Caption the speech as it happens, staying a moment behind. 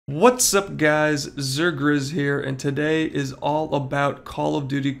What's up guys, Zergriz here, and today is all about Call of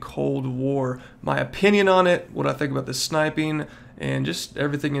Duty Cold War. My opinion on it, what I think about the sniping, and just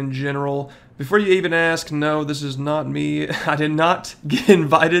everything in general. Before you even ask, no, this is not me. I did not get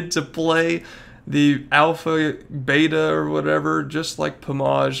invited to play the alpha, beta, or whatever, just like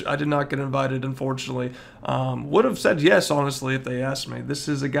Pomage. I did not get invited, unfortunately. Would have said yes, honestly, if they asked me. This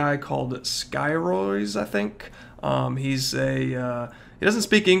is a guy called Skyroys, I think. He doesn't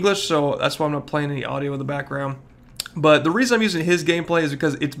speak English, so that's why I'm not playing any audio in the background. But the reason I'm using his gameplay is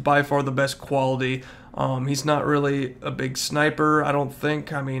because it's by far the best quality. He's not really a big sniper, I don't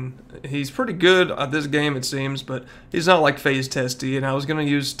think. I mean, he's pretty good at this game, it seems, but he's not like Phase Testy. And I was going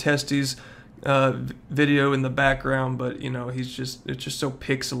to use Testy's video in the background, but, you know, it's just so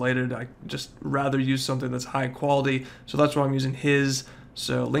pixelated. I just rather use something that's high quality, so that's why I'm using his.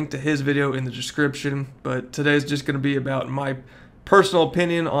 So link to his video in the description. But today's just going to be about my personal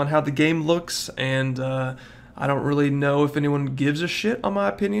opinion on how the game looks, and I don't really know if anyone gives a shit on my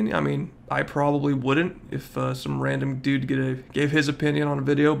opinion. I mean, I probably wouldn't if some random dude gave his opinion on a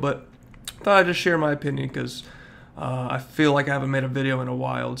video, but I thought I'd just share my opinion because I feel like I haven't made a video in a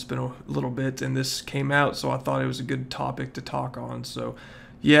while. It's been a little bit, and this came out, so I thought it was a good topic to talk on. So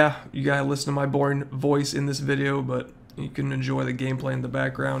yeah, you gotta listen to my boring voice in this video, but you can enjoy the gameplay in the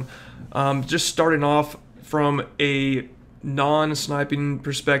background. Just starting off from a non-sniping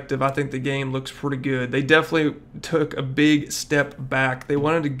perspective, I think the game looks pretty good. They definitely took a big step back. They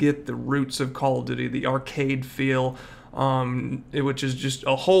wanted to get the roots of Call of Duty, the arcade feel, which is just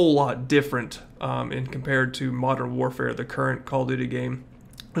a whole lot different in compared to Modern Warfare, the current Call of Duty game.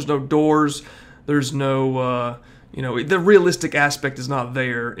 There's no doors. There's no you know, the realistic aspect is not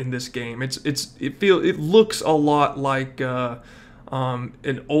there in this game. It looks a lot like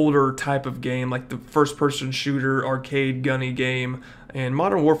an older type of game, like the first-person shooter, arcade, gunny game. And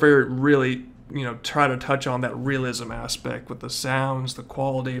Modern Warfare really, you know, try to touch on that realism aspect with the sounds, the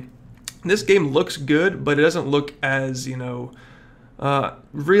quality. This game looks good, but it doesn't look as, you know,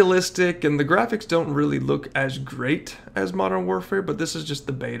 realistic, and the graphics don't really look as great as Modern Warfare, but this is just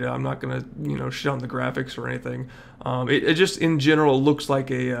the beta. I'm not gonna, you know, shit on the graphics or anything. It just in general looks like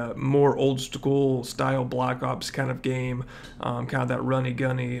a more old school style Black Ops kind of game, kind of that runny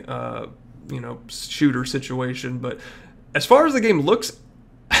gunny, you know, shooter situation. But as far as the game looks,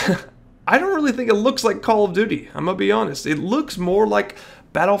 I don't really think it looks like Call of Duty. I'm gonna be honest. It looks more like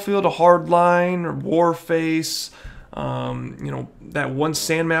Battlefield Hardline or Warface. You know, that one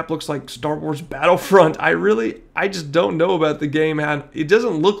sand map looks like Star Wars Battlefront. I just don't know about the game. It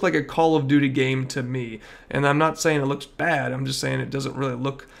doesn't look like a Call of Duty game to me. And I'm not saying it looks bad. I'm just saying it doesn't really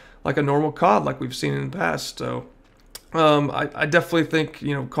look like a normal COD like we've seen in the past. So, I definitely think,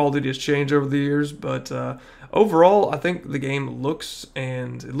 you know, Call of Duty has changed over the years, but, overall, I think the game looks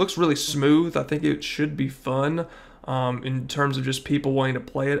really smooth. I think it should be fun, in terms of just people wanting to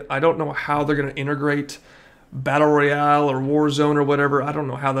play it. I don't know how they're going to integrate Battle Royale or Warzone or whatever. I don't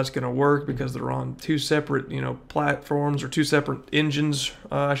know how that's going to work because they're on two separate, you know, platforms, or two separate engines,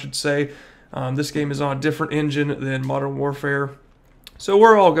 I should say. This game is on a different engine than Modern Warfare. So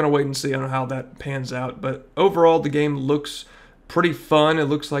we're all going to wait and see on how that pans out. But overall, the game looks pretty fun. It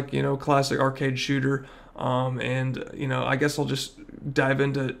looks like, you know, classic arcade shooter. And, you know, I guess I'll just dive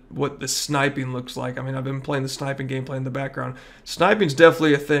into what the sniping looks like. I mean, I've been playing the sniping gameplay in the background. Sniping's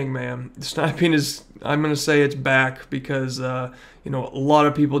definitely a thing, man. Sniping is, I'm going to say it's back because, you know, a lot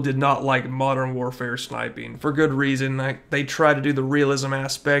of people did not like Modern Warfare sniping for good reason. They try to do the realism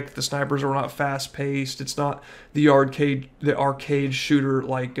aspect. The snipers are not fast-paced. It's not the arcade shooter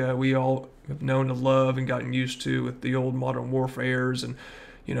like we all have known to love and gotten used to with the old Modern Warfares and,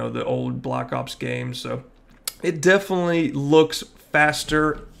 you know, the old Black Ops games. So it definitely looks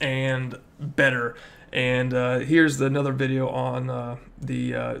faster and better. And here's another video on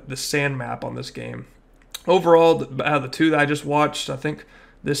the sand map on this game. Overall, out of the two that I just watched, I think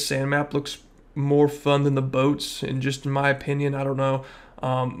this sand map looks more fun than the boats, and just in my opinion. I don't know.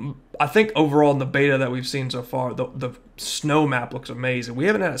 I think overall in the beta that we've seen so far, the snow map looks amazing. We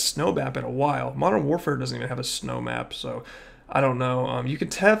haven't had a snow map in a while. Modern Warfare doesn't even have a snow map, so I don't know. You can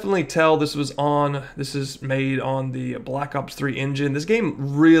definitely tell this is made on the Black Ops 3 engine. This game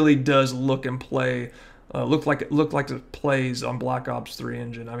really does look and play, look like it plays on Black Ops 3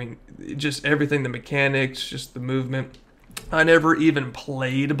 engine. I mean, just everything, the mechanics, just the movement. I never even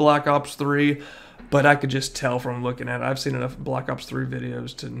played Black Ops 3, but I could just tell from looking at it. I've seen enough Black Ops 3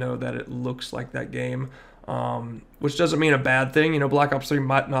 videos to know that it looks like that game. Which doesn't mean a bad thing. You know, Black Ops 3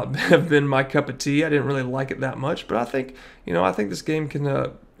 might not have been my cup of tea. I didn't really like it that much, but I think, you know, I think this game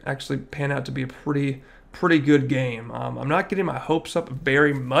can actually pan out to be a pretty pretty good game. I'm not getting my hopes up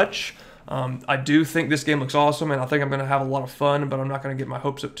very much. I do think this game looks awesome, and I think I'm going to have a lot of fun, but I'm not going to get my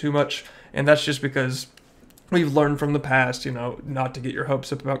hopes up too much, and that's just because we've learned from the past, not to get your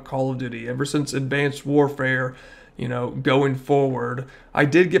hopes up about Call of Duty. Ever since Advanced Warfare, going forward, I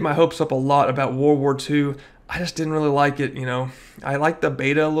did get my hopes up a lot about World War II. I just didn't really like it, I liked the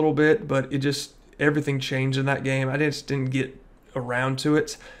beta a little bit, but everything changed in that game. I just didn't get around to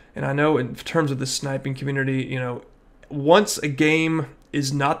it. And I know in terms of the sniping community, once a game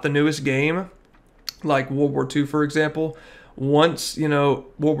is not the newest game, like World War II, for example, once, World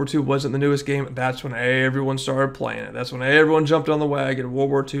War II wasn't the newest game, that's when everyone started playing it. That's when everyone jumped on the wagon. World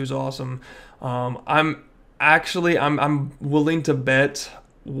War II is awesome. I'm willing to bet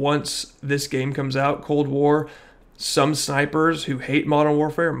once this game comes out, Cold War, some snipers who hate Modern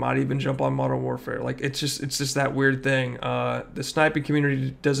Warfare might even jump on Modern Warfare. Like, it's just that weird thing. The sniping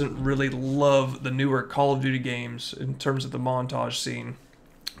community doesn't really love the newer Call of Duty games in terms of the montage scene.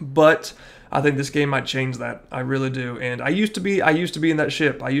 But I think this game might change that. I really do. And I used to be in that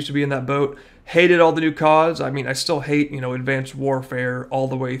ship. I used to be in that boat. Hated all the new CODs. I mean, I still hate, Advanced Warfare all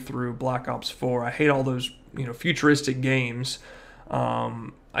the way through Black Ops 4. I hate all those, futuristic games.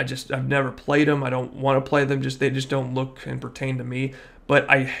 I've never played them. I don't want to play them. They just don't look and pertain to me. But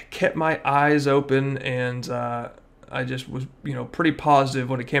I kept my eyes open, and I just was, pretty positive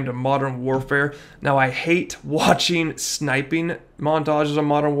when it came to Modern Warfare. Now, I hate watching sniping montages on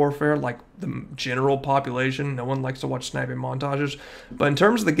Modern Warfare, like the general population. No one likes to watch sniping montages. But in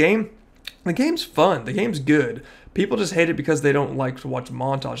terms of the game's fun. The game's good. People just hate it because they don't like to watch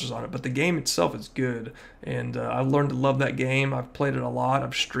montages on it. But the game itself is good. And I've learned to love that game. I've played it a lot.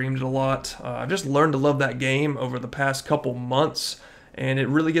 I've streamed it a lot. I've just learned to love that game over the past couple months. And it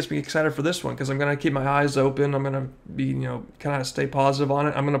really gets me excited for this one because I'm going to keep my eyes open. I'm going to be, kind of stay positive on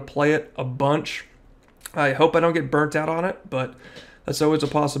it. I'm going to play it a bunch. I hope I don't get burnt out on it, but that's always a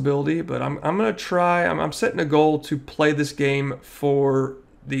possibility. But I'm going to try. I'm setting a goal to play this game for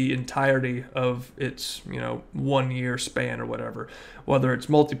the entirety of its, 1 year span or whatever. Whether it's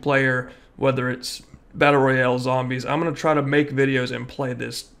multiplayer, whether it's Battle Royale, zombies. I'm going to try to make videos and play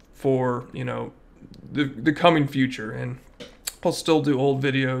this for, the coming future. And I'll still do old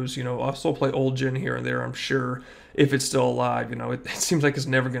videos, I'll still play old gen here and there, I'm sure, if it's still alive. It seems like it's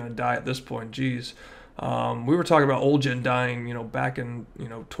never going to die at this point. Jeez. We were talking about old gen dying, back in,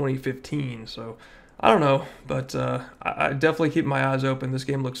 2015, so I don't know, but I definitely keep my eyes open. This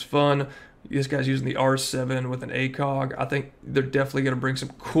game looks fun. This guy's using the R7 with an ACOG. I think they're definitely going to bring some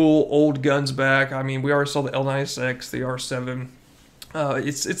cool old guns back. I mean, we already saw the L96, the R7.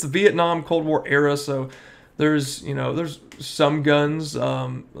 It's the Vietnam Cold War era, so there's some guns.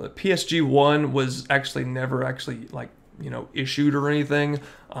 PSG-1 was actually never issued or anything,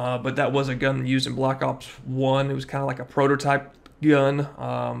 but that was a gun used in Black Ops 1. It was kind of like a prototype gun,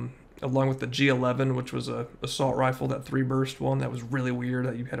 along with the G11, which was a assault rifle, that 3-burst one that was really weird,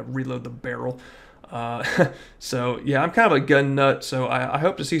 that you had to reload the barrel. So yeah, I'm kind of a gun nut, so I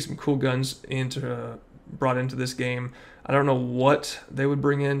hope to see some cool guns brought into this game. I don't know what they would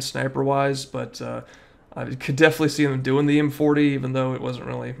bring in sniper-wise, but I could definitely see them doing the M40, even though it wasn't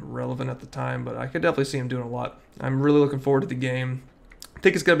really relevant at the time, but I could definitely see them doing a lot. I'm really looking forward to the game. I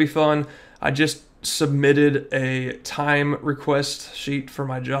think it's going to be fun. I just submitted a time request sheet for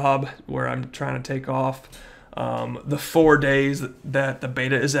my job where I'm trying to take off the 4 days that the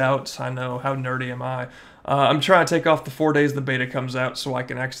beta is out. I know, how nerdy am I? I'm trying to take off the 4 days the beta comes out so I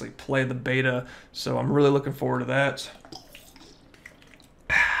can actually play the beta, so I'm really looking forward to that.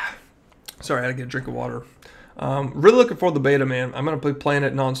 Sorry, I had to get a drink of water. Really looking forward to the beta, man. I'm going to be playing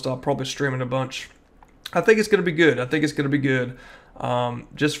it nonstop, probably streaming a bunch. I think it's going to be good.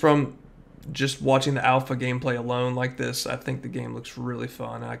 Just watching the alpha gameplay alone like this, I think the game looks really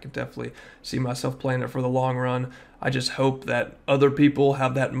fun. I could definitely see myself playing it for the long run. I just hope that other people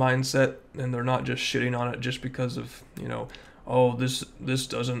have that mindset and they're not just shitting on it just because of, oh, this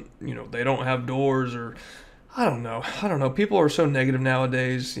doesn't, they don't have doors, or I don't know. People are so negative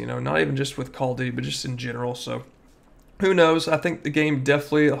nowadays, not even just with Call of Duty, but just in general. So who knows? I think the game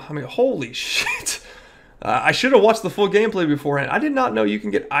definitely, holy shit. I should have watched the full gameplay beforehand. I did not know you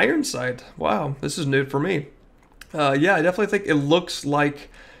can get iron sight. Wow, this is new for me. Yeah, I definitely think it looks like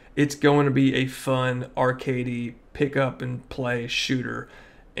it's going to be a fun, arcadey, pick up and play shooter.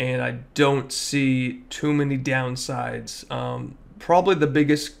 And I don't see too many downsides. Probably the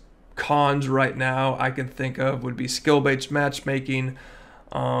biggest cons right now I can think of would be skill-based matchmaking.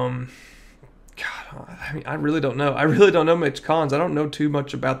 God, I really don't know. I really don't know much cons. I don't know too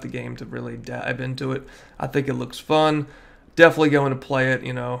much about the game to really dive into it. I think it looks fun. definitely going to play it.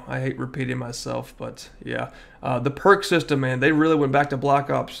 You know, I hate repeating myself, but yeah. The perk system, man, they really went back to Black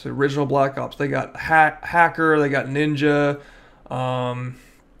Ops, the original Black Ops. They got Hacker, they got Ninja.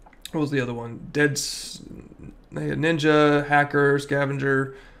 What was the other one? They had Ninja, Hacker,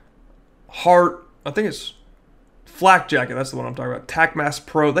 Scavenger, Heart. I think it's Flak Jacket. That's the one I'm talking about. TacMass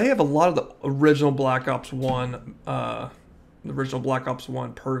Pro. They have a lot of the original Black Ops 1, the original Black Ops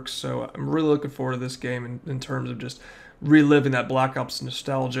 1 perks. So I'm really looking forward to this game in terms of just reliving that Black Ops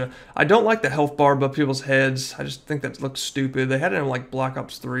nostalgia. I don't like the health bar above people's heads. I just think that looks stupid. They had it in like Black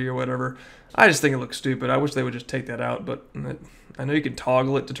Ops 3 or whatever. I just think it looks stupid. I wish they would just take that out, but I know you can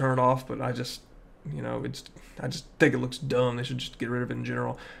toggle it to turn it off, but I just, you know, I just think it looks dumb. They should just get rid of it in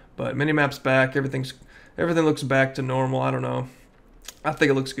general. But minimap's back. Everything looks back to normal. I don't know. I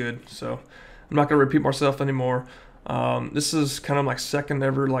think it looks good, so I'm not gonna repeat myself anymore. This is kind of my second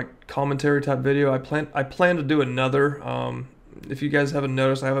ever like commentary type video. I plan to do another. If you guys haven't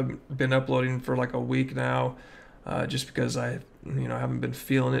noticed, I haven't been uploading for like a week now, just because I haven't been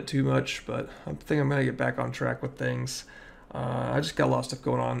feeling it too much. But I think I'm gonna get back on track with things. I just got a lot of stuff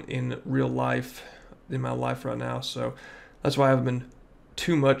going on in real life, in my life right now, so that's why I haven't been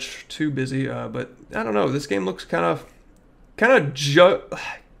too busy. But I don't know. This game looks kind of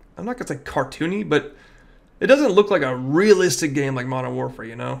I'm not gonna say cartoony, but it doesn't look like a realistic game like Modern Warfare,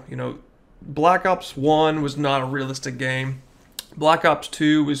 you know? Black Ops 1 was not a realistic game. Black Ops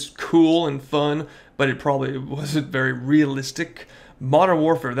 2 was cool and fun, but it probably wasn't very realistic. Modern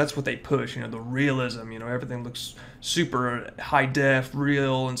Warfare, that's what they push, the realism, everything looks super high def,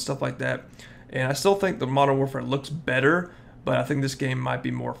 real, and stuff like that. And I still think the Modern Warfare looks better, but I think this game might be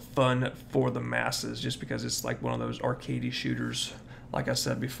more fun for the masses, just because it's like one of those arcadey shooters, like I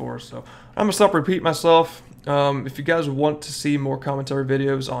said before. So I'm gonna stop repeating myself. If you guys want to see more commentary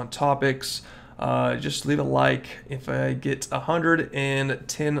videos on topics, just leave a like. If I get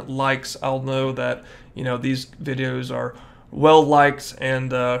 110 likes, I'll know that these videos are well liked,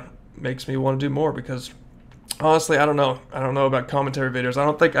 and makes me want to do more, because honestly, I don't know about commentary videos. I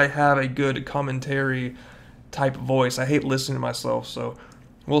don't think I have a good commentary type voice. I hate listening to myself, so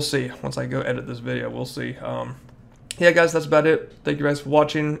we'll see. Once I go edit this video, we'll see. Yeah, guys, that's about it. Thank you guys for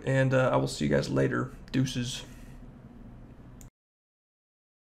watching, and I will see you guys later. Deuces.